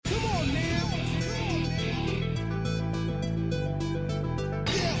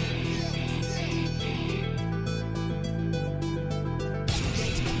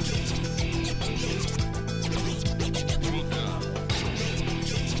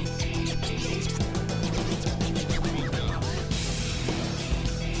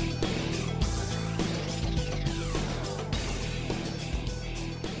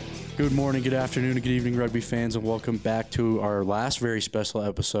Good morning, good afternoon, and good evening, rugby fans, and welcome back to our last very special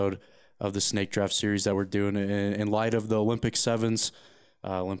episode of the Snake Draft series that we're doing in light of the Olympic Sevens.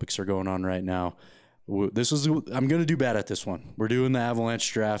 Olympics are going on right now. I'm going to do bad at this one. We're doing the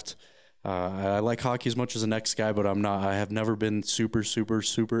Avalanche draft. I like hockey as much as the next guy, but I'm not. I have never been super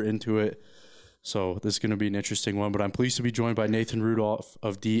into it. So this is going to be an interesting one, but I'm pleased to be joined by Nathan Rudolph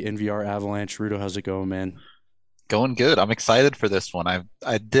of DNVR Avalanche. Rudo, how's it going, man? Going good. I'm excited for this one.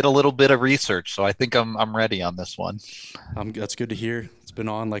 I did a little bit of research, so I think I'm ready on this one. That's good to hear. It's been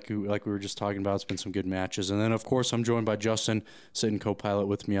on like we were just talking about. It's been some good matches, and then of course I'm joined by Justin, sitting co-pilot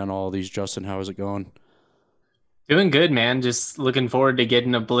with me on all of these. Justin, how is it going? Doing good, man. Just looking forward to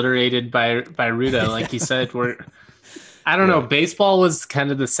getting obliterated by Ruda. Like you said, I don't know. Yeah. Baseball was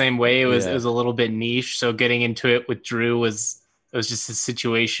kind of the same way. It Yeah. was a little bit niche. So getting into it with Drew was just a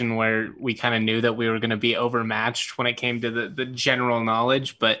situation where we kind of knew that we were going to be overmatched when it came to the general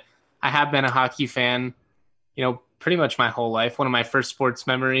knowledge. But I have been a hockey fan, pretty much my whole life. One of my first sports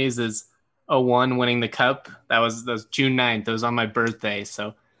memories is '01 winning the cup. That was June 9th. It was on my birthday.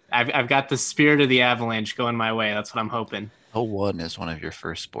 So I've got the spirit of the Avalanche going my way. That's what I'm hoping. Oh, one is one of your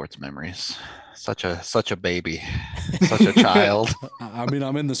first sports memories. Such a baby, such a child. I mean,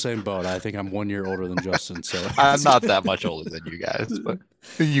 I'm in the same boat. I think I'm 1 year older than Justin, so I'm not that much older than you guys, but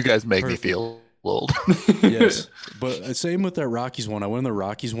you guys make Perfect. me feel old. Yes, but same with that Rockies one. I went in the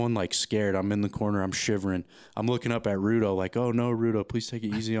Rockies one like scared. I'm in the corner. I'm shivering. I'm looking up at Rudo like, oh no, Rudo, please take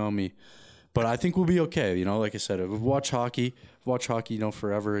it easy on me. But I think we'll be okay. Like I said, I've watched hockey,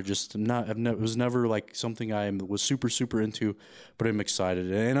 forever. It just it was never like something I was super into, but I'm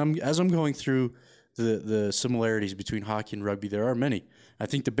excited. And as I'm going through the similarities between hockey and rugby, there are many. I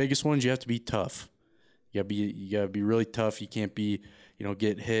think the biggest ones, you have to be tough. You gotta be really tough. You can't be,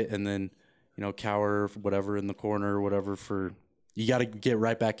 get hit and then, cower whatever in the corner or whatever you got to get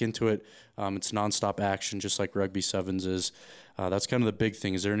right back into it. It's nonstop action, just like rugby sevens is. That's kind of the big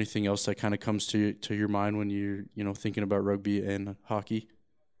thing. Is there anything else that kind of comes to your mind when you're thinking about rugby and hockey?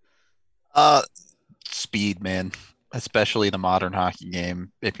 Uh, Speed, man. Especially the modern hockey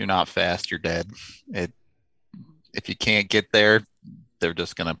game. If you're not fast, you're dead. It if you can't get there, they're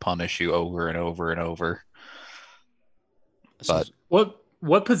just gonna punish you over and over and over. So, But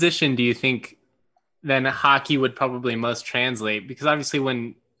What position do you think then hockey would probably most translate? Because obviously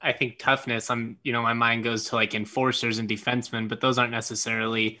when I think toughness, my mind goes to like enforcers and defensemen, but those aren't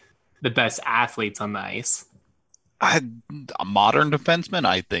necessarily the best athletes on the ice. I, a modern defenseman,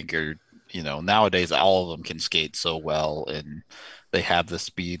 I think, are nowadays all of them can skate so well, and they have the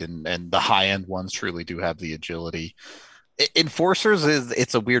speed, and the high end ones truly do have the agility. Enforcers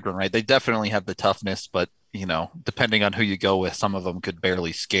it's a weird one, right? They definitely have the toughness, but depending on who you go with, some of them could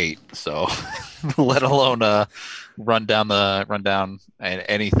barely skate. So, let alone run down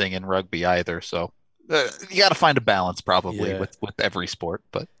anything in rugby either. So, you got to find a balance probably yeah, with every sport,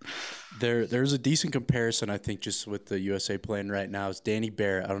 but. there's a decent comparison, I think, just with the USA playing right now. Is Danny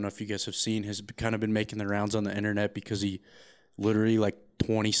Barrett. I don't know if you guys have seen, has kind of been making the rounds on the internet because he literally like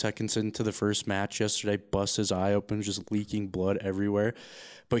 20 seconds into the first match yesterday bust his eye open, just leaking blood everywhere.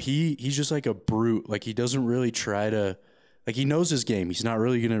 But he's just like a brute. Like he doesn't really try to, like he knows his game. He's not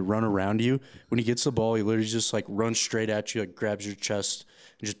really going to run around you. When he gets the ball, he literally just like runs straight at you, like grabs your chest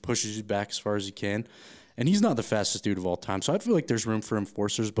and just pushes you back as far as he can. And he's not the fastest dude of all time. So I feel like there's room for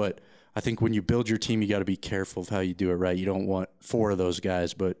enforcers, but I think when you build your team, you got to be careful of how you do it, right? You don't want four of those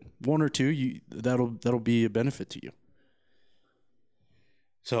guys, but one or two, that'll be a benefit to you.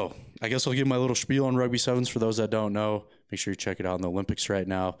 So I guess I'll give my little spiel on Rugby Sevens for those that don't know. Make sure you check it out in the Olympics right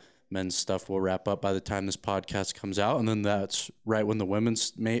now. Men's stuff will wrap up by the time this podcast comes out, and then that's right when the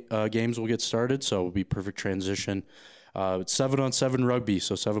women's games will get started. So it'll be perfect transition. It's 7-on-7 rugby,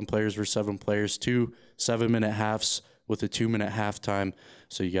 so 7 players versus 7 players, 2 7-minute halves with a 2-minute halftime.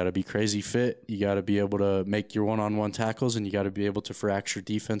 So you got to be crazy fit. You got to be able to make your one-on-one tackles, and you got to be able to fracture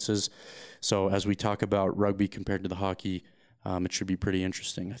defenses. So as we talk about rugby compared to the hockey, it should be pretty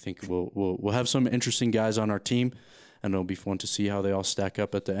interesting. I think we'll have some interesting guys on our team, and it'll be fun to see how they all stack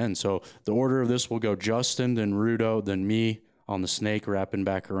up at the end. So the order of this will go Justin, then Rudo, then me on the snake, wrapping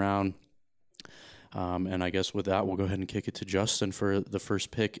back around. And I guess with that, we'll go ahead and kick it to Justin for the first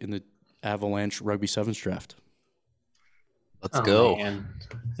pick in the Avalanche Rugby Sevens draft. Let's Oh go. man,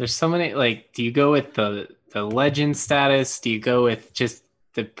 there's so many. Like, do you go with the legend status? Do you go with just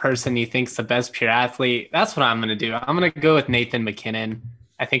the person you think's the best pure athlete? That's what I'm gonna do. I'm gonna go with Nathan MacKinnon.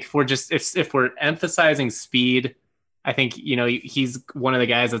 I think if we're emphasizing speed, I think he's one of the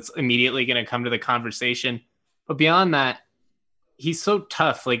guys that's immediately gonna come to the conversation. But beyond that, he's so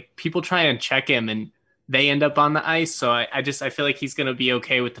tough. Like people try and check him, and they end up on the ice. So I feel like he's going to be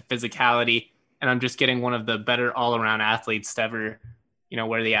okay with the physicality, and I'm just getting one of the better all around athletes to ever,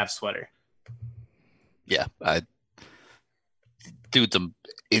 wear the Avs sweater. Yeah, dude's an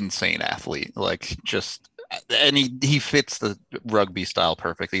insane athlete. Like, and he fits the rugby style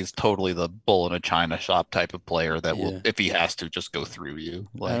perfectly. He's totally the bull in a china shop type of player that will, if he has to, just go through you.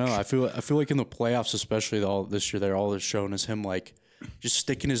 Like, I don't know. I feel like in the playoffs, especially this year, they're all shown as him like just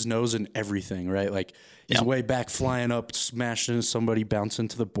sticking his nose in everything, right? Like he's way back, flying up, smashing into somebody, bouncing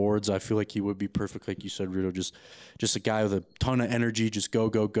to the boards. I feel like he would be perfect, like you said, Rudo. Just a guy with a ton of energy, just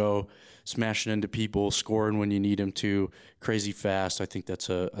go, smashing into people, scoring when you need him to, crazy fast. I think that's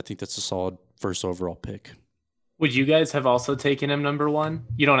a solid first overall pick. Would you guys have also taken him number 1?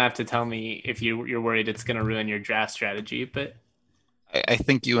 You don't have to tell me if you're worried it's going to ruin your draft strategy, but I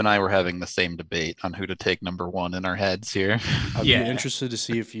think you and I were having the same debate on who to take number 1 in our heads here. I'd be interested to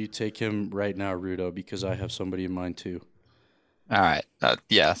see if you take him right now, Rudo, because I have somebody in mind too. All right.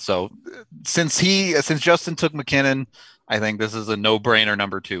 So since Justin took McKinnon, I think this is a no-brainer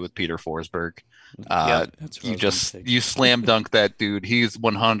number 2 with Peter Forsberg. You slam dunk that dude. He's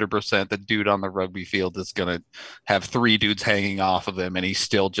 100% the dude on the rugby field that's gonna have 3 dudes hanging off of him, and he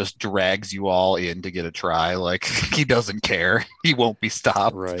still just drags you all in to get a try. Like, he doesn't care. He won't be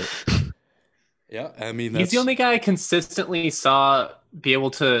stopped. Right. Yeah, I mean, he's the only guy I consistently saw be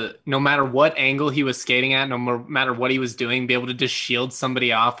able to, no matter what angle he was skating at, no matter what he was doing, be able to just shield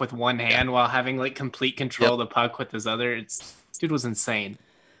somebody off with one hand while having like complete control of the puck with his other. Dude was insane.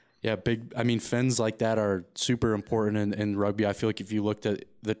 Yeah, fins like that are super important in rugby. I feel like if you looked at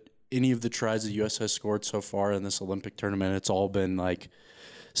any of the tries the U.S. has scored so far in this Olympic tournament, it's all been like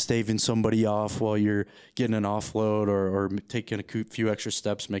staving somebody off while you're getting an offload or taking a few extra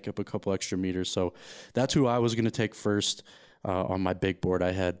steps, make up a couple extra meters. So that's who I was going to take first on my big board.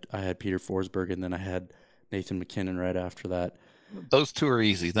 I had Peter Forsberg, and then I had Nathan McKinnon right after that. Those 2 are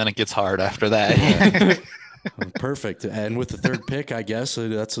easy. Then it gets hard after that. Perfect. And with the 3rd pick, I guess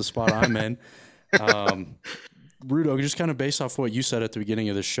that's the spot I'm in. Rudo, just kind of based off what you said at the beginning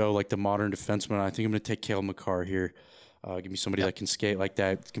of the show, like the modern defenseman, I think I'm going to take Cale Makar here. Give me somebody that can skate like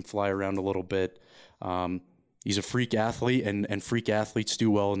that, can fly around a little bit. He's a freak athlete, and freak athletes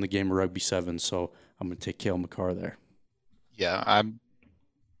do well in the game of rugby 7. So I'm going to take Cale Makar there. Yeah,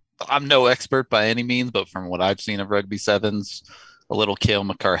 I'm no expert by any means, but from what I've seen of rugby 7s, a little Cale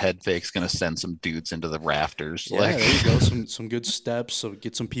Makar head fake's going to send some dudes into the rafters. Yeah, there you go. Some good steps. So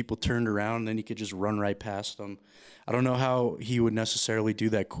get some people turned around, and then you could just run right past them. I don't know how he would necessarily do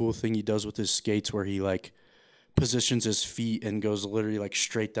that cool thing he does with his skates where he like positions his feet and goes literally like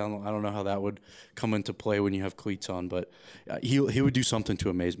straight down. I don't know how that would come into play when you have cleats on, but he would do something to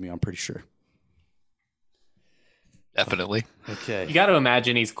amaze me, I'm pretty sure. Definitely. Okay. You got to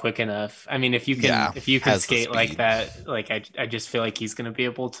imagine he's quick enough. I mean, if you can skate like that, like I just feel like he's going to be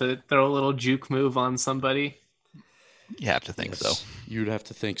able to throw a little juke move on somebody. You have to think so. You'd have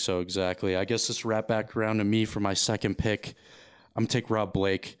to think so, exactly. I guess this wrap back around to me for my second pick. I'm going to take Rob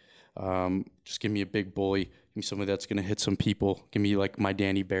Blake. Just give me a big bully. Give me somebody that's going to hit some people. Give me like my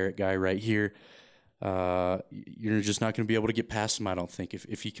Danny Barrett guy right here. You're just not going to be able to get past him, I don't think.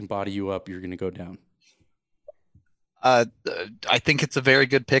 If he can body you up, you're going to go down. I think it's a very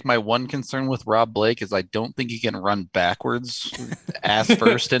good pick. My one concern with Rob Blake is I don't think he can run backwards, ass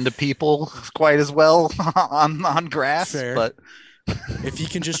first into people quite as well on grass. Fair. But if he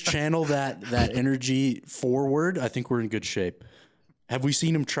can just channel that energy forward, I think we're in good shape. Have we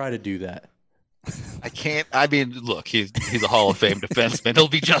seen him try to do that? I mean, look, he's a Hall of Fame defenseman. He'll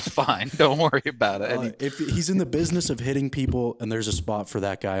be just fine. Don't worry about it. If he's in the business of hitting people, and there's a spot for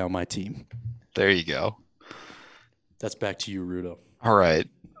that guy on my team. There you go. That's back to you, Rudo. All right.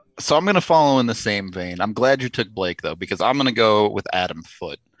 So I'm going to follow in the same vein. I'm glad you took Blake, though, because I'm going to go with Adam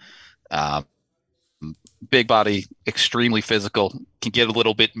Foote. Big body, extremely physical, can get a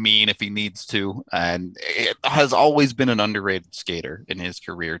little bit mean if he needs to, and it has always been an underrated skater in his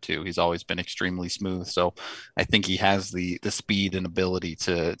career, too. He's always been extremely smooth, so I think he has the speed and ability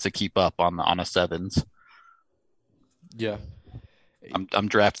to keep up on a sevens. Yeah. I'm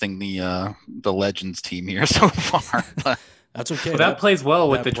drafting the Legends team here so far. But that's okay. Well, that plays well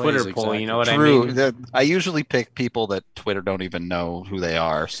with the Twitter poll. You know what I mean? True. I usually pick people that Twitter don't even know who they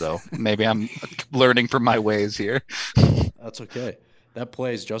are. So maybe I'm learning from my ways here. That's okay. That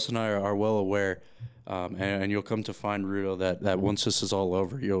plays. Justin and I are well aware, and you'll come to find, Rudo, that once this is all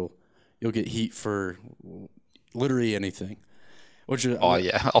over, you'll get heat for literally anything.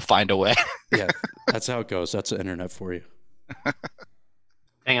 Yeah, I'll find a way. Yeah, that's how it goes. That's the internet for you.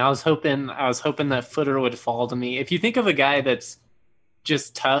 Dang, I was hoping that Footer would fall to me. If you think of a guy that's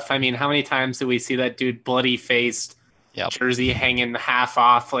just tough. I mean, how many times do we see that dude bloody faced, Yep. jersey hanging half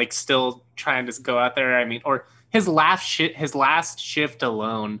off, like still trying to go out there? I mean, or his last shift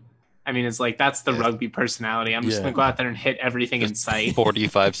alone. I mean, it's like that's the rugby personality. I'm just gonna go out there and hit everything in sight.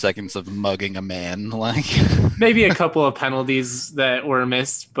 45 seconds of mugging a man, like maybe a couple of penalties that were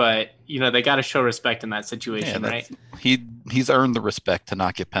missed, but they got to show respect in that situation, right? He's earned the respect to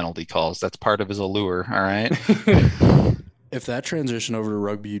not get penalty calls. That's part of his allure. All right. If that transition over to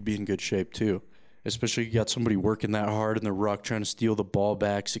rugby, you'd be in good shape too. Especially you got somebody working that hard in the ruck, trying to steal the ball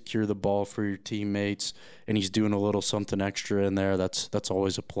back, secure the ball for your teammates, and he's doing a little something extra in there. That's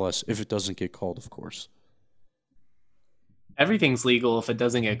always a plus if it doesn't get called, of course. Everything's legal if it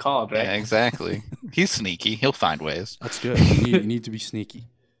doesn't get called, right? Yeah, exactly. He's sneaky. He'll find ways. That's good. You need to be sneaky.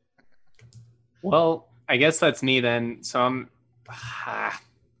 Well, I guess that's me then. So I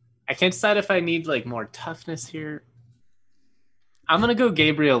can't decide if I need like more toughness here. I'm gonna go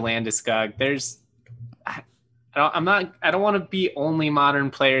Gabriel Landeskog. I don't want to be only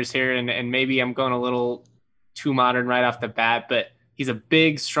modern players here, and maybe I'm going a little too modern right off the bat, but he's a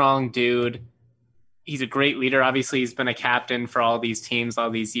big, strong dude. He's a great leader. Obviously, he's been a captain for all these teams all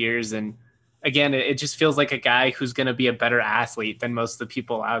these years. And again, it just feels like a guy who's going to be a better athlete than most of the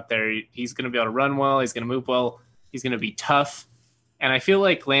people out there. He's going to be able to run well. He's going to move well. He's going to be tough. And I feel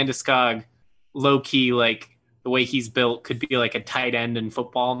like Landeskog, low-key, like the way he's built, could be like a tight end in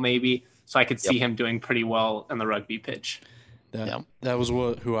football maybe. So I could see him doing pretty well on the rugby pitch. That was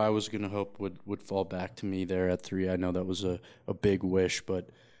who I was going to hope would fall back to me there at 3. I know that was a big wish, but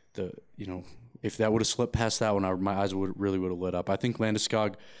if that would have slipped past that one, my eyes would have lit up. I think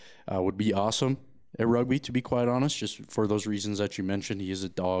Landeskog would be awesome at rugby, to be quite honest, just for those reasons that you mentioned. He is a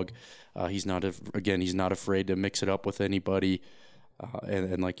dog. He's not afraid to mix it up with anybody.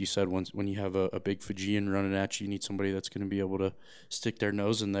 And like you said, when you have a big Fijian running at you, you need somebody that's going to be able to stick their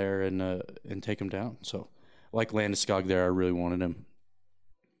nose in there and take him down. So, like Landeskog there, I really wanted him.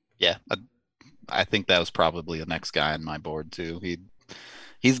 Yeah, I think that was probably the next guy on my board too.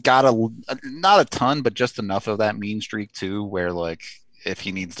 He's got not a ton, but just enough of that mean streak too, where like if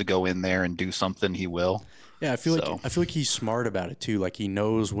he needs to go in there and do something, he will. Yeah, I feel like he's smart about it too. Like he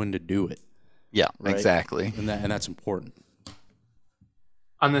knows when to do it. Yeah, right? Exactly. And that's important.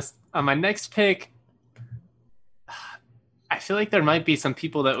 On my next pick, I feel like there might be some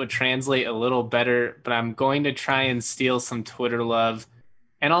people that would translate a little better, but I'm going to try and steal some Twitter love.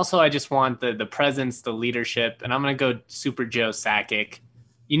 And also I just want the presence, the leadership, and I'm going to go Super Joe Sakic.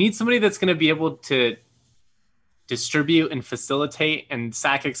 You need somebody that's going to be able to distribute and facilitate, and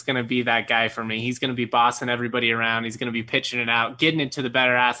Sakic's going to be that guy for me. He's going to be bossing everybody around. He's going to be pitching it out, getting it to the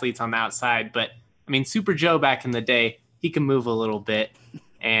better athletes on the outside. But, I mean, Super Joe back in the day, he can move a little bit.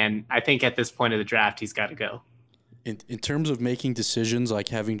 And I think at this point of the draft, he's got to go. In terms of making decisions, like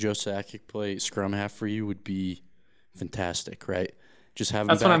having Joe Sakic play scrum half for you would be fantastic, right? Just have him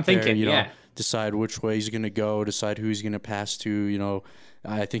That's back what I'm there, thinking, decide which way he's going to go, decide who he's going to pass to,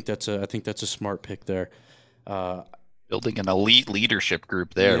 I think that's a smart pick there. Building an elite leadership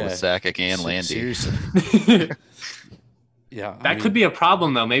group there with Sakic and Landy. Seriously. Yeah, that could be a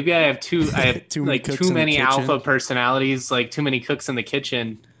problem though. Maybe I have too many alpha personalities, like too many cooks in the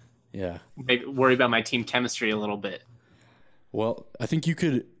kitchen. Yeah, maybe worry about my team chemistry a little bit. Well, I think you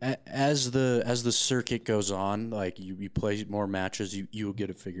could, as the circuit goes on, like you play more matches, you will get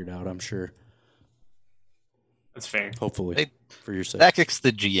it figured out, I'm sure. That's fair. Hopefully, for your sake. Sakic's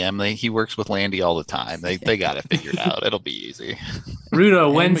the GM. He works with Landy all the time. They got it figured out. It'll be easy.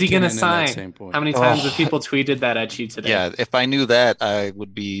 Rudo, when's he going to sign? How many times have people tweeted that at you today? Yeah, if I knew that, I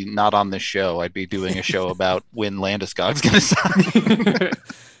would be not on this show. I'd be doing a show about when Landeskog's going to sign.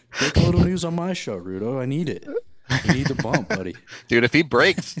 Break a little news on my show, Rudo. I need it. You need the bump, buddy. Dude, if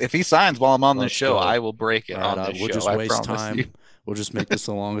he signs while I'm on this show, I will break it on this show. We'll just waste time. You. We'll just make this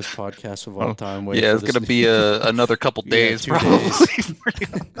the longest podcast of all time. It's going to be another couple days, 2 probably. days.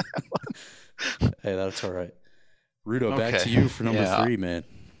 Hey, that's all right. Rudo, back to you for number 3, man.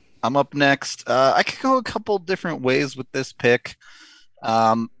 I'm up next. I could go a couple different ways with this pick.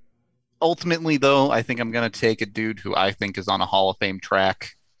 Ultimately, though, I think I'm going to take a dude who I think is on a Hall of Fame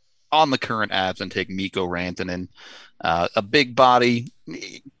track on the current Avs and take Mikko Rantanen. A big body.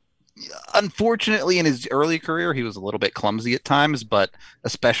 Unfortunately, in his early career, he was a little bit clumsy at times, but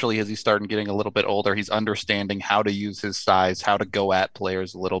especially as he started getting a little bit older, he's understanding how to use his size, how to go at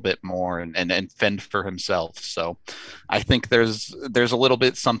players a little bit more and fend for himself. So I think there's a little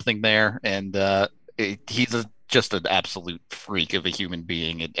bit something there, and he's just an absolute freak of a human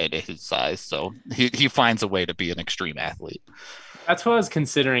being at his size. So he finds a way to be an extreme athlete. That's what I was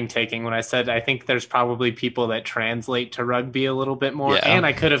considering taking when I said I think there's probably people that translate to rugby a little bit more. Yeah. And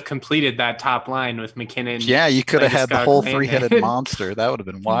I could have completed that top line with McKinnon. Yeah, you could have had the whole Landeskog, three-headed Landon. monster. That would have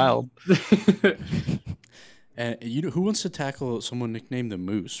been wild. And who wants to tackle someone nicknamed the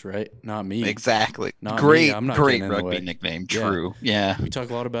Moose, right? Not me. Exactly. Not me. Great, I'm not great getting in the rugby way. nickname. Yeah. True. Yeah. We talk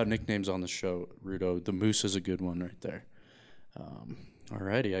a lot about nicknames on the show, Rudo. The Moose is a good one right there.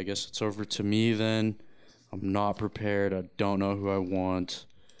 Alrighty, I guess it's over to me then. I'm not prepared. I don't know who I want.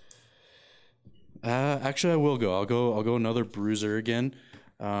 Actually, I will go. I'll go another bruiser again.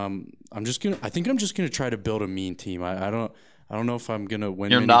 I think I'm just gonna try to build a mean team. I don't know if I'm gonna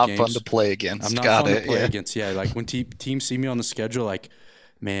win. You're many not games. fun to play against. I'm not Got fun it. to play Yeah. against. Yeah, like when teams see me on the schedule, like,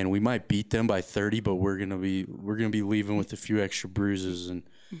 man, we might beat them by 30, but we're gonna be leaving with a few extra bruises and.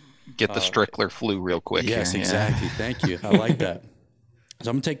 Get the Strickler flu real quick. Yes, here. exactly. Yeah. Thank you. I like that. So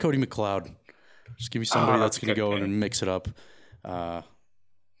I'm gonna take Cody McLeod. Just give me somebody that's gonna go in and mix it up.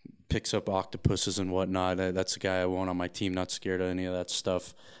 Picks up octopuses and whatnot. That's the guy I want on my team. Not scared of any of that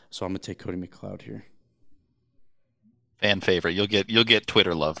stuff. So I'm gonna take Cody McLeod here. Fan favorite. You'll get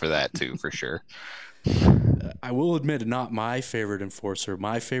Twitter love for that too, for sure. I will admit, not my favorite enforcer.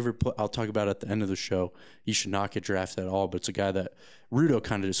 My favorite, I'll talk about at the end of the show. He should not get drafted at all, but it's a guy that Rudo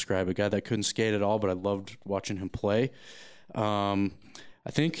kind of described, a guy that couldn't skate at all, but I loved watching him play. I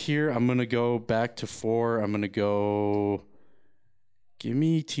think here I'm going to go back to 4. I'm going to go, give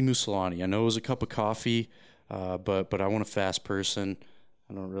me Teemu Selanne. I know it was a cup of coffee, but I want a fast person.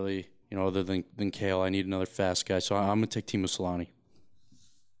 I don't really, other than Kale, I need another fast guy. So I'm going to take Teemu Selanne.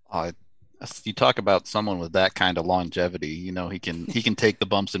 You talk about someone with that kind of longevity. He can take the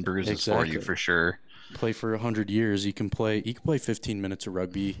bumps and bruises Exactly. for you for sure. Play for 100 years. He can play 15 minutes of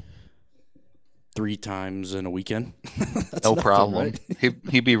rugby 3 times in a weekend. No problem. Right?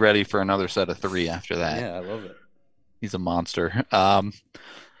 He'd be ready for another set of 3 after that. Yeah, I love it. He's a monster. All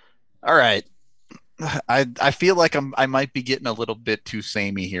right. I feel like I might be getting a little bit too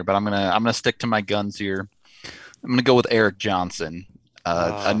samey here, but I'm gonna stick to my guns here. I'm gonna go with Eric Johnson,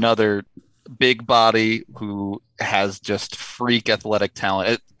 another big body who has just freak athletic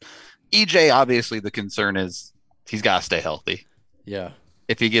talent. EJ, obviously, the concern is he's got to stay healthy. Yeah.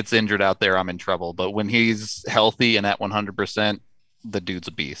 If he gets injured out there, I'm in trouble. But when he's healthy and at 100%, the dude's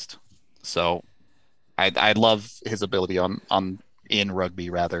a beast. So I love his ability in rugby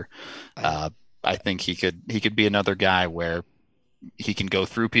rather. I think he could be another guy where he can go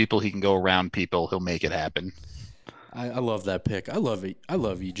through people, he can go around people, he'll make it happen. I love that pick. I love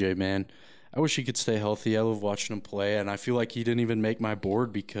EJ, man. I wish he could stay healthy. I love watching him play, and I feel like he didn't even make my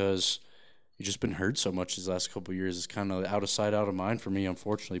board because he's just been hurt so much these last couple of years. It's kind of out of sight, out of mind for me,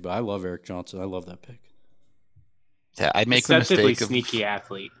 unfortunately. But I love Eric Johnson. I love that pick. Yeah, I make the mistake of sneaky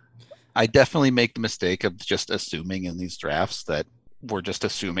athlete. I definitely make the mistake of just assuming in these drafts that we're just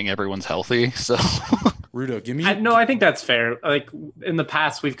assuming everyone's healthy. So, Rudo, give me. I think that's fair. Like in the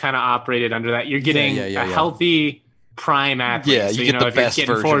past, we've kind of operated under that. You're getting a healthy prime athlete. Yeah, so, you get the if best you're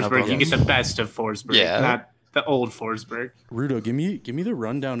getting version of Forsberg, them. you get the best of Forsberg, not the old Forsberg. Rudo, give me the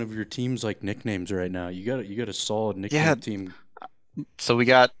rundown of your team's like nicknames right now. You got a solid nickname team. So we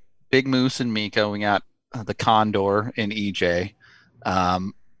got Big Moose and Mika. We got the Condor and EJ.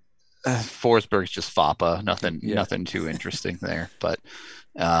 Forsberg's just Fappa. Nothing too interesting there. But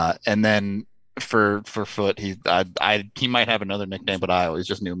and then for Foot, he might have another nickname, but I always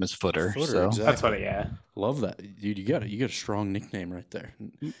just knew him as Footer. So exactly. That's what. Yeah. Love that, dude. You got a strong nickname right there.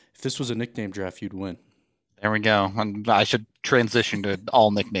 If this was a nickname draft, you'd win. There we go. I should transition to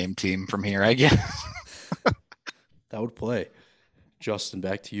all nickname team from here, I guess. That would play. Justin,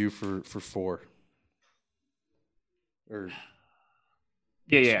 back to you for 4. Or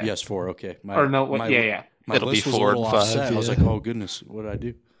Yeah. yes, 4. Okay. My It'll list be was 4 a little and 5. offset. I was like, oh goodness, what did I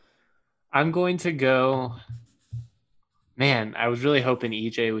do? I'm going to go. Man, I was really hoping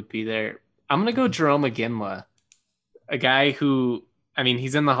EJ would be there. I'm going to go Jerome Iginla, a guy who,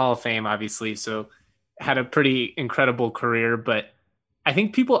 he's in the Hall of Fame, obviously, so had a pretty incredible career, but I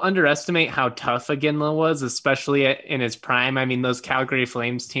think people underestimate how tough Iginla was, especially in his prime. Those Calgary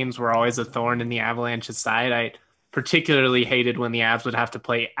Flames teams were always a thorn in the Avalanche's side. I particularly hated when the Avs would have to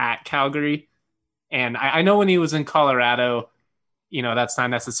play at Calgary. And I know when he was in Colorado, that's not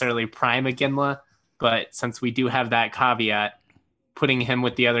necessarily prime Iginla, but since we do have that caveat, putting him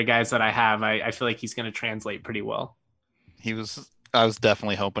with the other guys that I have, I feel like he's going to translate pretty well. I was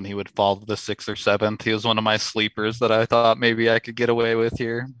definitely hoping he would fall to the 6th or 7th. He was one of my sleepers that I thought maybe I could get away with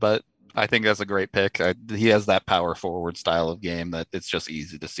here, but I think that's a great pick. He has that power forward style of game that it's just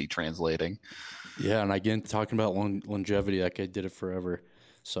easy to see translating. Yeah, and again, talking about longevity, that guy did it forever.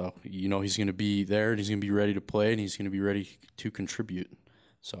 So he's going to be there and he's going to be ready to play and he's going to be ready to contribute.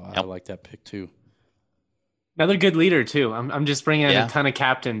 So I like that pick too. Another good leader too. I'm just bringing in Yeah. a ton of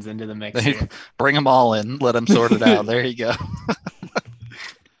captains into the mix here. Bring them all in. Let them sort it out. There you go.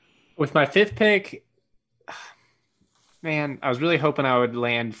 With my 5th pick, man, I was really hoping I would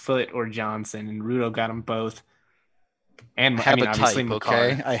land Foote or Johnson, and Rudo got them both. And I have a obviously type,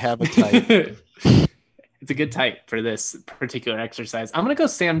 McCarr. okay? I have a type. It's a good type for this particular exercise. I'm going to go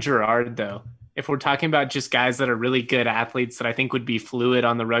Sam Girard, though. If we're talking about just guys that are really good athletes that I think would be fluid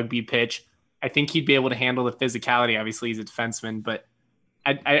on the rugby pitch, I think he'd be able to handle the physicality. Obviously, he's a defenseman, but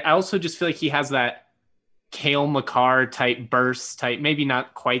I also just feel like he has that Cale Makar type burst type, maybe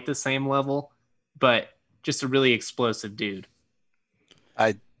not quite the same level, but just a really explosive dude.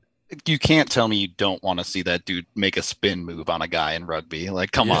 You can't tell me you don't want to see that dude make a spin move on a guy in rugby.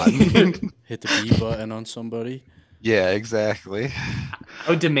 Like, come on. Hit the B button on somebody. Yeah, exactly. I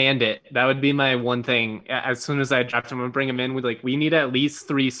would demand it. That would be my one thing. As soon as I draft him, I'm gonna bring him in with we need at least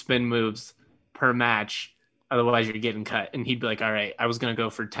 3 spin moves per match. Otherwise you're getting cut. And he'd be like, all right, I was gonna go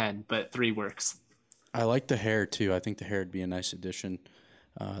for 10, but 3 works. I like the hair too. I think the hair would be a nice addition.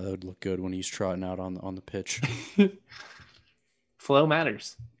 That would look good when he's trotting out on the pitch. Flow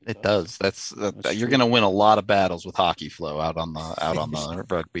matters. It does. That's you're going to win a lot of battles with hockey flow out on the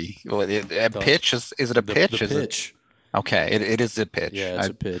rugby. Pitch is it a pitch? The pitch. Okay, it is a pitch. Yeah, it's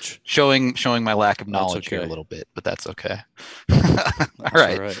a pitch. Showing my lack of knowledge here a little bit, but that's okay. All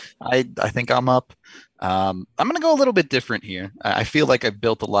right. I think I'm up. I'm going to go a little bit different here. I feel like I've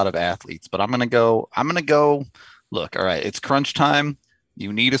built a lot of athletes, but I'm going to go. Look, all right, it's crunch time.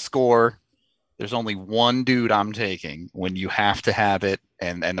 You need a score. There's only one dude I'm taking when you have to have it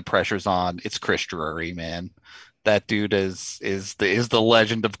and the pressure's on. It's Chris Drury, man. That dude is the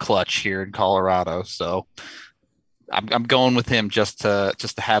legend of clutch here in Colorado. So I'm going with him just to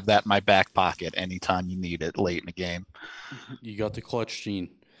have that in my back pocket anytime you need it late in the game. You got the clutch gene.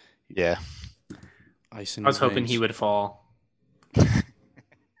 Yeah. I was hoping he would fall. That's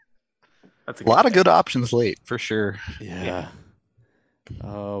a lot of good options late for sure. Yeah.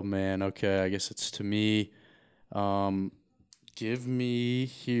 Oh man. Okay. I guess it's to me. Give me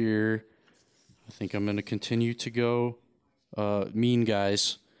here. I think I'm going to continue to go mean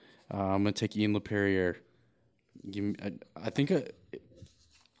guys. I'm going to take Ian LePerriere. I think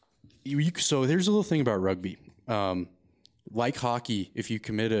so here's a little thing about rugby. Like hockey, if you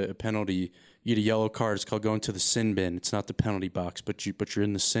commit a penalty, you get a yellow card. It's called going to the sin bin. It's not the penalty box, but you're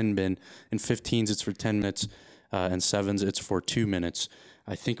in the sin bin. In 15s, it's for 10 minutes, and 7s, it's for 2 minutes.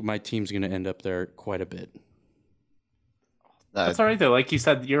 I think my team's going to end up there quite a bit. That's all right, though. Like you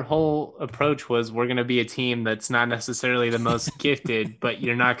said, your whole approach was we're going to be a team that's not necessarily the most gifted, but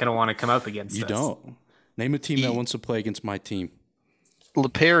you're not going to want to come up against us. You don't. Name a team that wants to play against my team.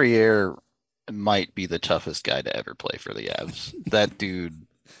 LePerriere might be the toughest guy to ever play for the Avs. That dude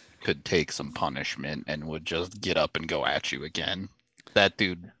could take some punishment and would just get up and go at you again. That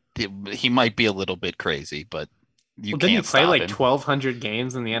dude, he might be a little bit crazy, but you can't didn't he play stop like him. 1,200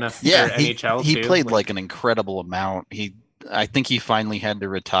 games in the NFL Yeah, or NHL he too? played like an incredible amount. I think he finally had to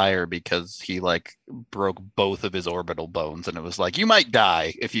retire because he broke both of his orbital bones, and it was like, you might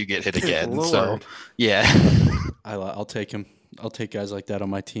die if you get hit again. So yeah, I'll take him. I'll take guys like that on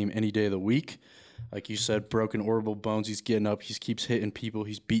my team any day of the week. Like you said, broken orbital bones. He's getting up. He keeps hitting people.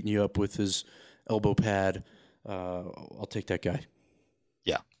 He's beating you up with his elbow pad. I'll take that guy.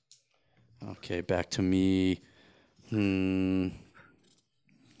 Yeah. Okay, back to me. Where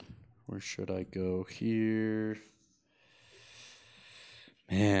should I go here?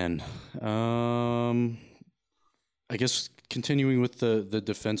 Man, I guess continuing with the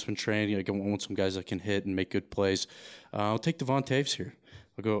defenseman training, I want some guys that can hit and make good plays. I'll take Devon Toews here.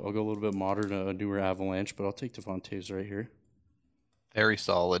 I'll go a little bit modern, a newer Avalanche, but I'll take Devon Toews right here. Very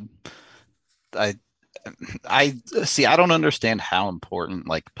solid. I see. I don't understand how important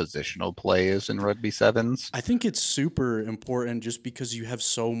positional play is in rugby sevens. I think it's super important just because you have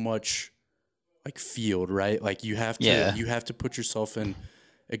so much field, right? Like you have to put yourself in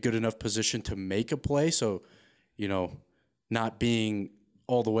a good enough position to make a play. So, not being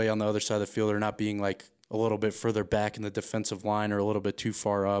all the way on the other side of the field or not being a little bit further back in the defensive line or a little bit too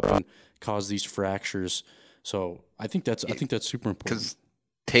far up and cause these fractures. So I think that's super important. Because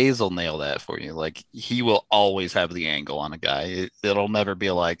Toews will nail that for you. He will always have the angle on a guy. It'll never be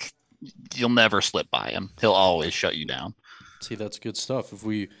you'll never slip by him. He'll always shut you down. See, that's good stuff. If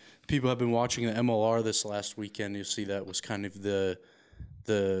people have been watching the MLR this last weekend, you'll see that was kind of the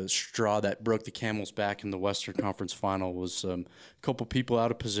the straw that broke the camel's back in the Western Conference Final was a couple people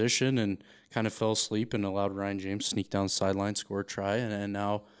out of position and kind of fell asleep and allowed Ryan James to sneak down the sideline, score a try, and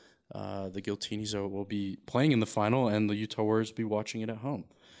now the Giltinis will be playing in the final, and the Utah Warriors will be watching it at home.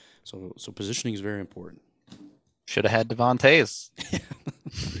 So positioning is very important. Should have had Devontae's.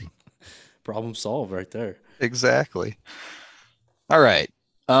 Problem solved right there. Exactly. All right.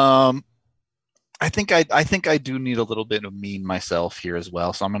 I think I do need a little bit of mean myself here as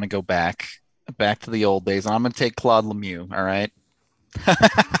well. So I'm going to go back to the old days, and I'm going to take Claude Lemieux. All right.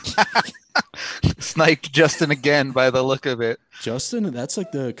 Sniped Justin again by the look of it. Justin, that's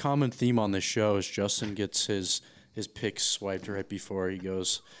like the common theme on this show is Justin gets his picks swiped right before he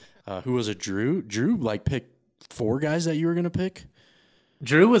goes. Who was it? Drew like picked 4 guys that you were going to pick?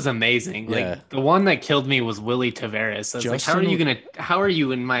 Drew was amazing. Yeah. Like the one that killed me was Willie Tavares. I was like, how are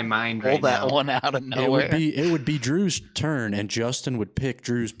you in my mind right now? Pull that one out of nowhere. It would be Drew's turn, and Justin would pick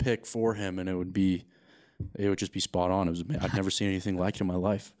Drew's pick for him, and it would just be spot on. I've never seen anything like it in my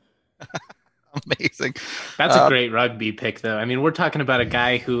life. Amazing. That's a great rugby pick, though. I mean, we're talking about a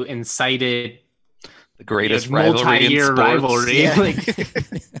guy who incited the greatest multi-year rivalry. Yeah. Like,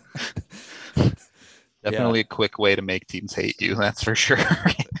 definitely a quick way to make teams hate you. That's for sure.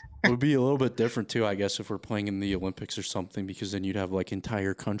 It would be a little bit different too, I guess, if we're playing in the Olympics or something, because then you'd have like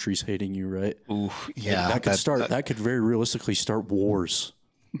entire countries hating you, right? Ooh, yeah. That could very realistically start wars.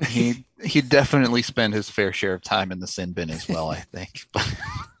 He'd definitely spend his fair share of time in the sin bin as well, I think.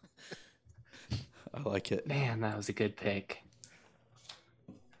 I like it. Man, that was a good pick.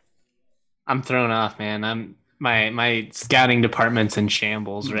 I'm thrown off, man. My scouting department's in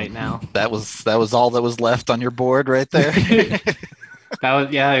shambles right now. That was all that was left on your board right there.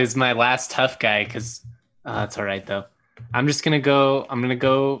 It was my last tough guy because it's all right though. I'm gonna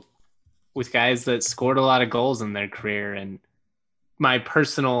go with guys that scored a lot of goals in their career, and my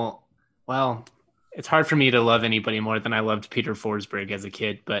personal, it's hard for me to love anybody more than I loved Peter Forsberg as a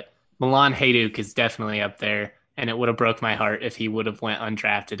kid, but Milan Hajduk is definitely up there, and it would have broke my heart if he would have went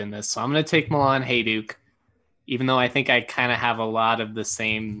undrafted in this. So I'm gonna take Milan Hajduk. Even though I think I kind of have a lot of the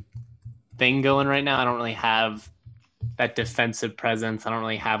same thing going right now, I don't really have that defensive presence. I don't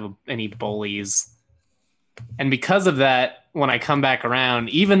really have any bullies. And because of that, when I come back around,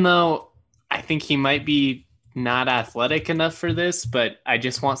 even though I think he might be not athletic enough for this, but I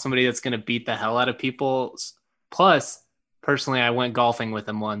just want somebody that's going to beat the hell out of people. Plus, personally, I went golfing with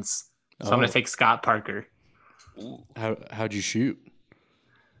him once. So I'm going to take Scott Parker. How'd you shoot?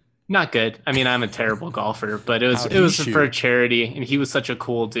 Not good. I mean, I'm a terrible golfer, but it was for charity, and he was such a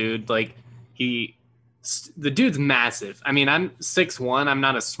cool dude. Like the dude's massive. I mean, I'm 6'1". I'm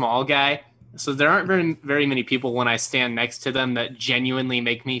not a small guy, so there aren't very many people when I stand next to them that genuinely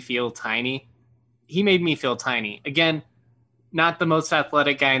make me feel tiny. He made me feel tiny. Again, not the most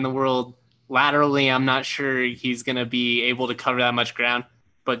athletic guy in the world. Laterally, I'm not sure he's gonna be able to cover that much ground.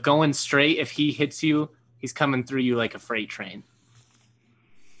 But going straight, if he hits you, he's coming through you like a freight train.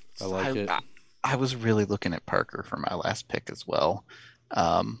 I like it. I was really looking at Parker for my last pick as well.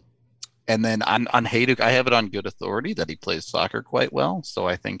 And then on Hajduk, I have it on good authority that he plays soccer quite well. So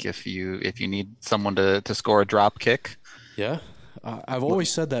I think if you need someone to score a drop kick. Yeah. I've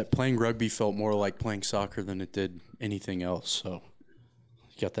always said that playing rugby felt more like playing soccer than it did anything else. So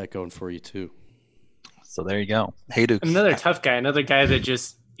you got that going for you too. So there you go. Hajduk. Another tough guy, another guy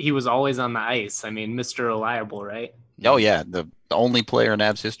that he was always on the ice. I mean, Mr. Reliable, right? Oh, yeah. The only player in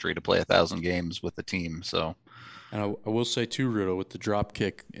Avs history to play 1,000 games with the team. So, and I will say too, Rudo, with the drop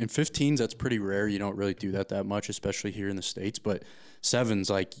kick in 15s, that's pretty rare. You don't really do that much, especially here in the States. But 7s,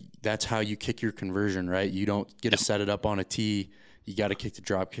 like that's how you kick your conversion, right? You don't get to set it up on a tee. You got to kick the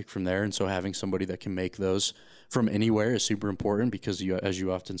drop kick from there. And so having somebody that can make those from anywhere is super important because as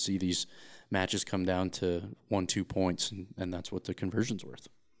you often see, these matches come down to 1-2 points, and that's what the conversion's worth.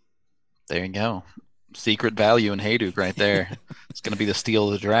 There you go. Secret value in Hajduk right there. It's going to be the steal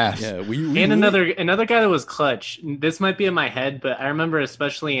of the draft. Yeah, another guy that was clutch. This might be in my head, but I remember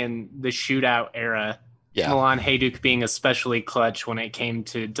especially in the shootout era, Milan Hajduk being especially clutch when it came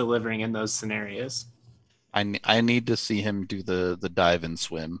to delivering in those scenarios. I need to see him do the dive and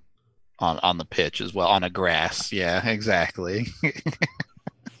swim on the pitch as well, on a grass. Yeah, exactly.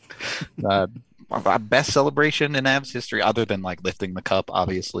 Best celebration in Avs history, other than like lifting the cup,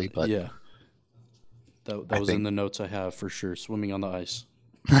 obviously. But yeah. That was in the notes I have for sure. Swimming on the ice.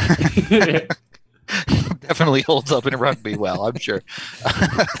 Definitely holds up in rugby well, I'm sure.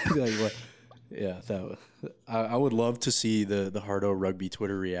 Yeah, I would love to see the Hardo Rugby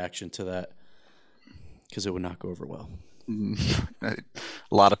Twitter reaction to that because it would not go over well. A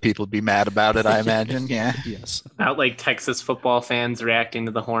lot of people would be mad about it, I imagine. Yeah. Yes. Not like Texas football fans reacting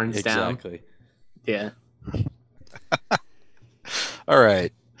to the horns down. Exactly. Yeah. All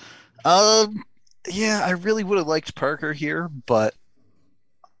right. Yeah, I really would have liked Parker here, but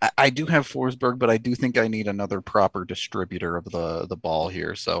I do have Forsberg, but I do think I need another proper distributor of the ball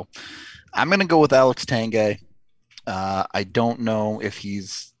here. So I'm going to go with Alex Tanguay. I don't know if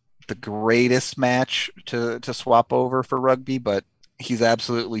he's the greatest match to swap over for rugby, but he's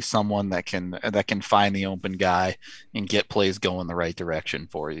absolutely someone that can find the open guy and get plays going the right direction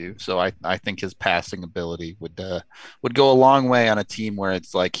for you. So I think his passing ability would go a long way on a team where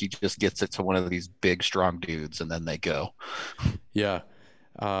it's like he just gets it to one of these big strong dudes and then they go. Yeah.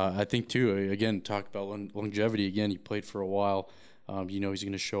 I think too, again, talk about longevity again. He played for a while. He's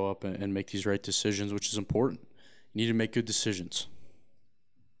going to show up and make these right decisions, which is important. You need to make good decisions.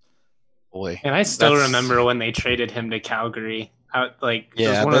 Boy. And I still remember when they traded him to Calgary. It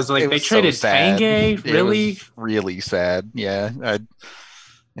was one of those, it they was traded so sad. Tanguay? Really? It was really sad. Yeah. I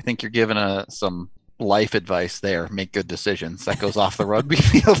think you're giving some life advice there. Make good decisions. That goes off the rugby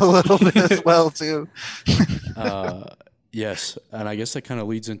field a little bit as well too. Yes, and I guess that kind of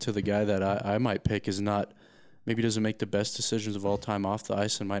leads into the guy that I might pick maybe doesn't make the best decisions of all time off the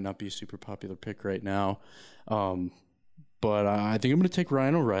ice and might not be a super popular pick right now. But I think I'm going to take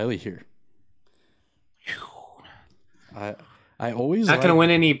Ryan O'Reilly here. I always not going to win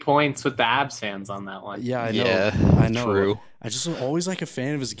any points with the Abs fans on that one. Yeah, I know. Yeah, I know. True. I just always like a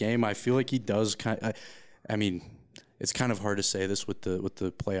fan of his game. I feel like he does I mean, it's kind of hard to say this with the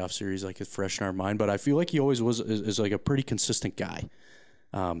playoff series, like it's fresh in our mind, but I feel like he always is like a pretty consistent guy.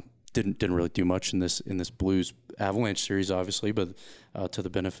 Didn't really do much in this Blues Avalanche series, obviously, but to the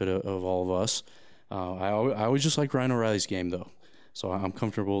benefit of all of us. I always just like Ryan O'Reilly's game, though, so I'm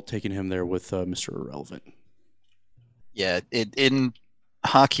comfortable taking him there with Mr. Irrelevant. Yeah, in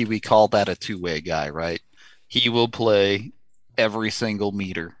hockey we call that a two-way guy, right? He will play every single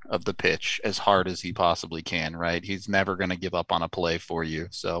meter of the pitch as hard as he possibly can, right? He's never going to give up on a play for you,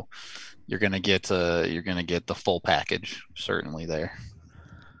 so you're going to get the full package certainly there.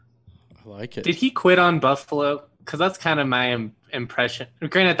 I like it. Did he quit on Buffalo? Because that's kind of my impression.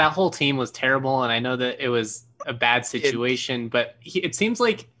 Granted, that whole team was terrible, and I know that it was a bad situation, but it seems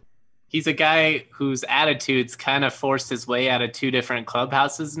like he's a guy whose attitudes kind of forced his way out of two different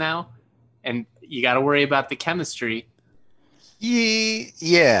clubhouses now, and you got to worry about the chemistry.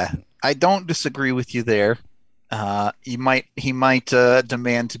 Yeah, I don't disagree with you there. He might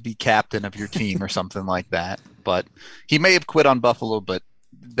demand to be captain of your team or something like that, but he may have quit on Buffalo, but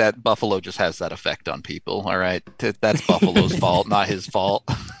that Buffalo just has that effect on people. All right, that's Buffalo's fault, not his fault.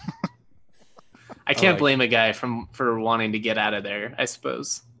 I can't blame a guy for wanting to get out of there, I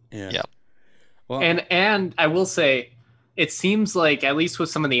suppose. Yeah. Yep. Well, and I will say, it seems like, at least with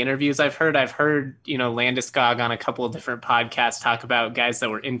some of the interviews I've heard, Landeskog on a couple of different podcasts talk about guys that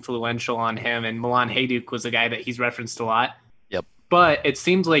were influential on him, and Milan Hajduk was a guy that he's referenced a lot. Yep. But it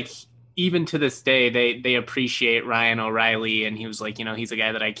seems like even to this day, they appreciate Ryan O'Reilly, and he was like, he's a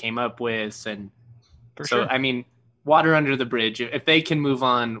guy that I came up with, and For so sure. I mean, water under the bridge. If they can move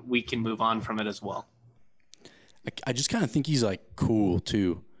on, we can move on from it as well. I just kind of think he's like cool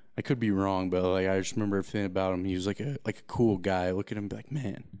too. I could be wrong, but like I just remember everything about him. He was like a cool guy. Look at him, be like,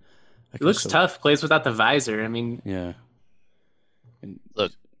 man. He looks tough. Plays without the visor. I mean, yeah. And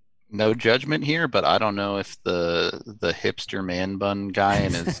Look, no judgment here, but I don't know if the hipster man bun guy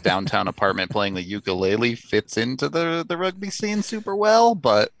in his downtown apartment playing the ukulele fits into the rugby scene super well.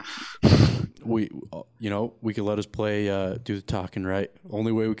 But we could let us play, do the talking, right?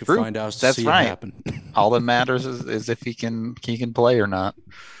 Only way we could True. find out is to That's see right. it happen. all that matters is if he can play or not.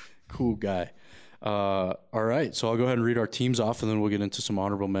 Cool guy. All right, so I'll go ahead and read our teams off, and then we'll get into some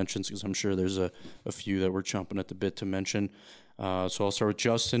honorable mentions because I'm sure there's a few that we're chomping at the bit to mention. So I'll start with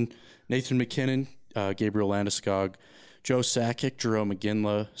Justin, Nathan McKinnon, Gabriel Landeskog, Joe Sakic, Jerome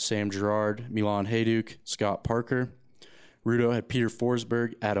McGinley, Sam Girard, Milan Hajduk, Scott Parker. Rudo had Peter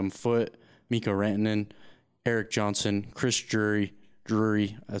Forsberg, Adam Foote, Mikko Rantanen, Eric Johnson, Chris Drury,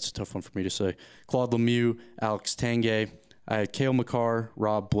 that's a tough one for me to say, Claude Lemieux, Alex Tanguay. I had Cale Makar,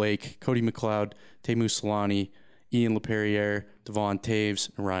 Rob Blake, Cody McLeod, Teemu Solani, Ian LaPerriere, Devon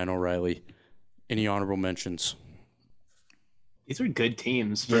Taves, and Ryan O'Reilly. Any honorable mentions? these are good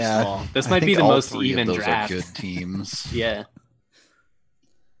teams, first of all. This I might be think the all most three of even those draft. are good teams. Yeah.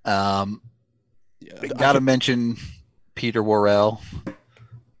 Got to mention Peter Worrell.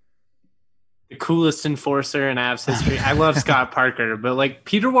 The coolest enforcer in Avs history. I love Scott Parker, but like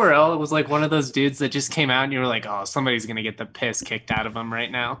Peter Worrell was like one of those dudes that just came out and you were like, oh, somebody's gonna get the piss kicked out of him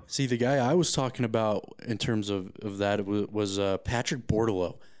right now. See, the guy I was talking about in terms of that was Patrick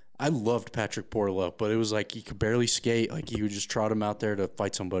Bordelot. I loved Patrick Bordelot, but it was like he could barely skate. Like he would just trot him out there to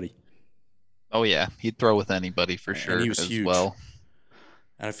fight somebody. Oh yeah, he'd throw with anybody for sure. And he was as huge. Well.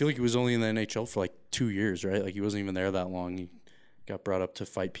 And I feel like he was only in the NHL for like 2 years, right? Like he wasn't even there that long. He got brought up to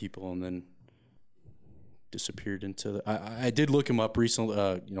fight people and then disappeared into the. I did look him up recently.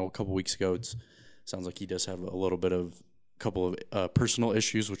 A couple weeks ago. It sounds like he does have a little bit of couple of personal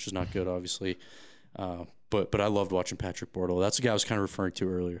issues, which is not good, obviously. But I loved watching Patrick Bordelot. That's the guy I was kind of referring to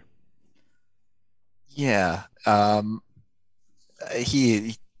earlier. Yeah,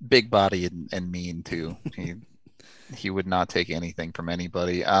 he big body and mean too. He would not take anything from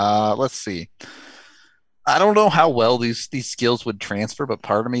anybody. Let's see. I don't know how well these skills would transfer, but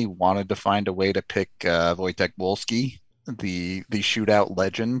part of me wanted to find a way to pick Wojtek Wolski, the shootout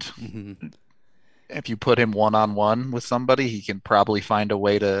legend. Mm-hmm. If you put him one-on-one with somebody, he can probably find a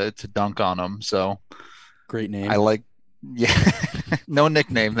way to dunk on him. So great name. I like, yeah, no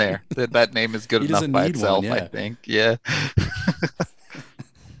nickname there. That name is good enough by itself, I think. Yeah.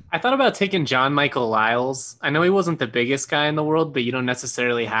 I thought about taking John Michael Lyles. I know he wasn't the biggest guy in the world, but you don't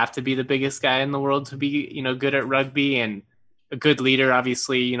necessarily have to be the biggest guy in the world to be, good at rugby and a good leader,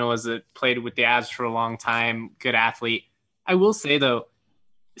 obviously, as it played with the Avs for a long time, good athlete. I will say though,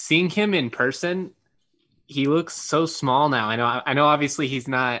 seeing him in person, he looks so small now. I know obviously he's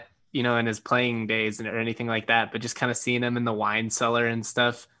not, in his playing days or anything like that, but just kind of seeing him in the wine cellar and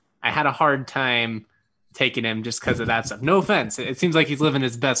stuff, I had a hard time taking him just because of that stuff. No offense. It seems like he's living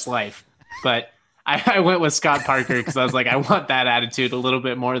his best life, but I went with Scott Parker because I was like, I want that attitude a little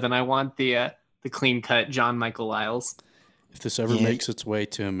bit more than I want the clean cut John Michael Lyles. If this ever makes its way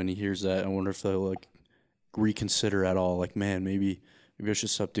to him and he hears that, I wonder if they'll like reconsider at all. Like, man, maybe I should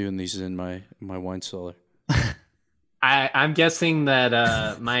stop doing these in my wine cellar. I'm guessing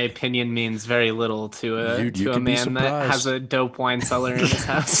that my opinion means very little to a man that has a dope wine cellar in his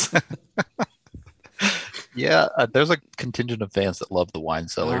house. Yeah, there's a contingent of fans that love the wine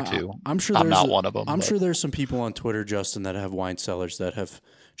cellar too. I'm sure I'm not one of them. I'm sure there's some people on Twitter, Justin, that have wine cellars that have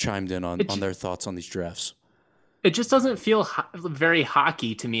chimed in on their thoughts on these drafts. It just doesn't feel very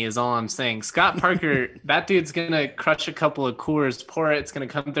hockey to me is all I'm saying. Scott Parker, that dude's going to crush a couple of Coors, pour it. It's going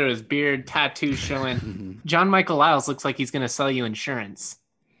to come through his beard, tattoo showing. John Michael Lyles looks like he's going to sell you insurance.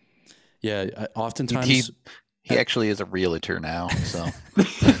 Yeah, oftentimes... He actually is a realtor now, so...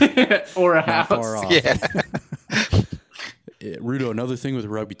 or a house. Far off. Yeah. Rudo, another thing with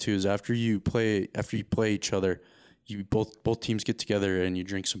rugby too is after you play each other, you both teams get together and you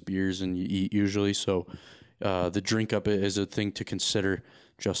drink some beers and you eat usually. So the drink up is a thing to consider.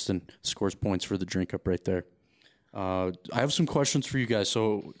 Justin scores points for the drink up right there. I have some questions for you guys.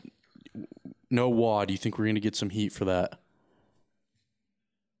 So no WAD, do you think we're gonna get some heat for that?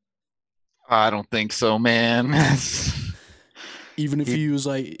 I don't think so, man. even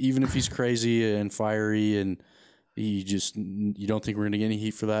if he's crazy and fiery and you don't think we're gonna get any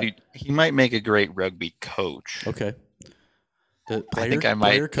heat for that? He might make a great rugby coach. Okay. The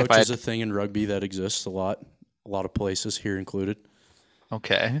player coach is a thing in rugby that exists a lot of places, here included.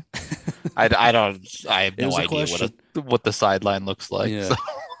 Okay. I have no idea what the sideline looks like. Yeah.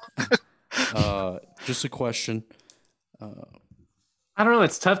 So. Just a question. I don't know.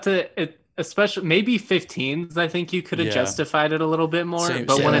 It's tough especially maybe 15s. I think you could have justified it a little bit more,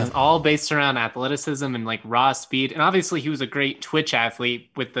 but when it's all based around athleticism and like raw speed, and obviously he was a great twitch athlete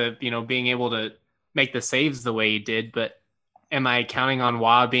with the, being able to make the saves the way he did. But am I counting on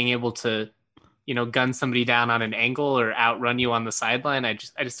Wah being able to, gun somebody down on an angle or outrun you on the sideline? I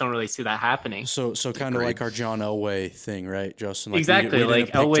just don't really see that happening. So kind of like our John Elway thing, right, Justin? Like exactly. We didn't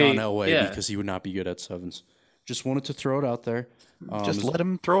pick John Elway because he would not be good at sevens. Just wanted to throw it out there. Just let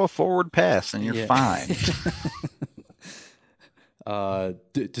him throw a forward pass and you're fine.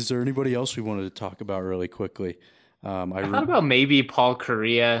 Is there anybody else we wanted to talk about really quickly? I thought about maybe Paul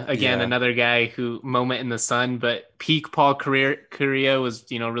Kariya. Again, another guy who moment in the sun, but peak Paul Kariya was,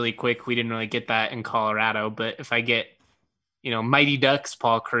 really quick. We didn't really get that in Colorado. But if I get, Mighty Ducks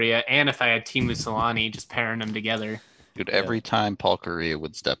Paul Kariya, and if I had Teemu Selanne, just pairing them together. Dude, every time Paul Kariya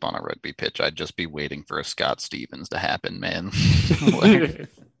would step on a rugby pitch, I'd just be waiting for a Scott Stevens to happen, man.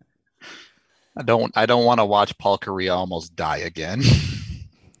 I don't want to watch Paul Kariya almost die again.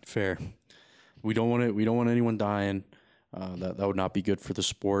 Fair. We don't want anyone dying. That would not be good for the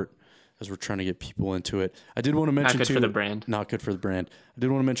sport as we're trying to get people into it. I did want to mention not good for the brand. Not good for the brand. I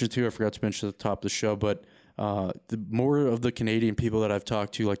did want to mention too, I forgot to mention at the top of the show, but The more of the Canadian people that I've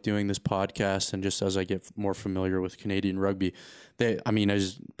talked to, like doing this podcast, and just as I get more familiar with Canadian rugby,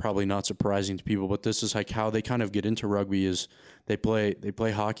 it's probably not surprising to people, but this is like how they kind of get into rugby is they play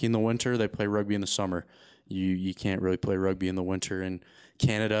hockey in the winter, they play rugby in the summer. You can't really play rugby in the winter in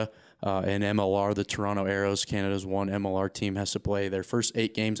Canada. And MLR, the Toronto Arrows, Canada's one MLR team, has to play their first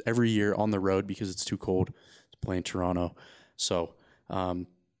 8 games every year on the road because it's too cold to play in Toronto. So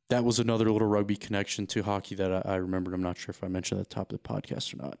that was another little rugby connection to hockey that I remembered. I'm not sure if I mentioned at the top of the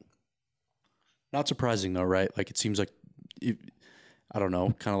podcast or not. Not surprising though, right? Like it seems like, I don't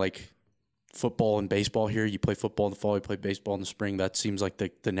know, kind of like football and baseball here. You play football in the fall, you play baseball in the spring. That seems like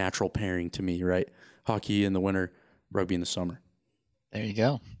the natural pairing to me, right? Hockey in the winter, rugby in the summer. There you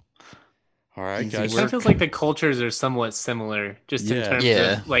go. All right, It guys. kind of feels like the cultures are somewhat similar, just in terms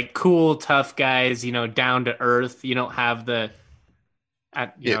Yeah. of like cool, tough guys, down to earth. You don't have the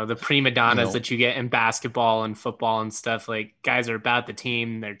prima donnas that you get in basketball and football and stuff. Like guys are about the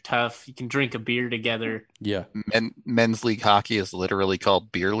team, they're tough. You can drink a beer together. Yeah. Men's league hockey is literally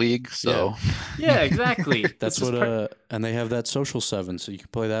called beer league. So Yeah, exactly. That's what and they have that social 7, so you can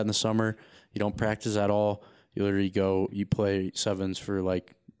play that in the summer. You don't practice at all. You literally you play 7s for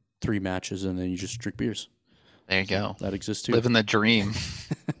like 3 matches, and then you just drink beers. there you go. That exists too. Living the dream.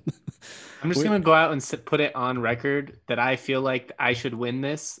 I'm just going to go out and put it on record that I feel like I should win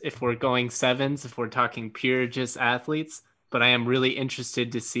this if we're going 7s, if we're talking pure just athletes. But I am really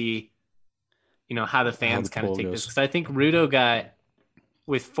interested to see, how the fans kind of take this. Because I think Rudo got,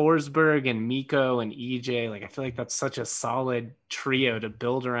 with Forsberg and Miko and EJ, like I feel like that's such a solid trio to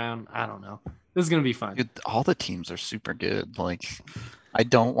build around. I don't know. This is going to be fun. Dude, all the teams are super good. Like, I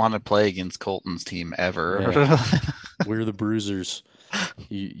don't want to play against Colton's team ever. Yeah. We're the Bruisers.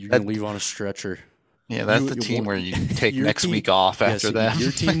 You're going to leave on a stretcher. Yeah, that's the team where you take next week off after that.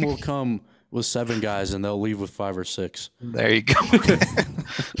 Your team will come with 7 guys, and they'll leave with 5 or 6. There you go.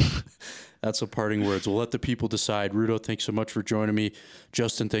 That's the parting words. We'll let the people decide. Rudo, thanks so much for joining me.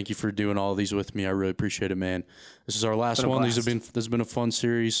 Justin, thank you for doing all of these with me. I really appreciate it, man. This is our last one. This has been a fun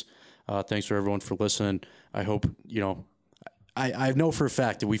series. Thanks for everyone for listening. I hope, I know for a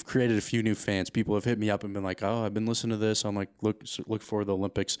fact that we've created a few new fans. People have hit me up and been like, oh, I've been listening to this. I'm like, look forward to the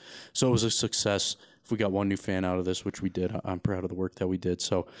Olympics. So it was a success. If we got one new fan out of this, which we did, I'm proud of the work that we did.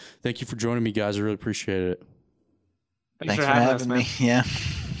 So thank you for joining me, guys. I really appreciate it. Thanks for having us, man. Yeah.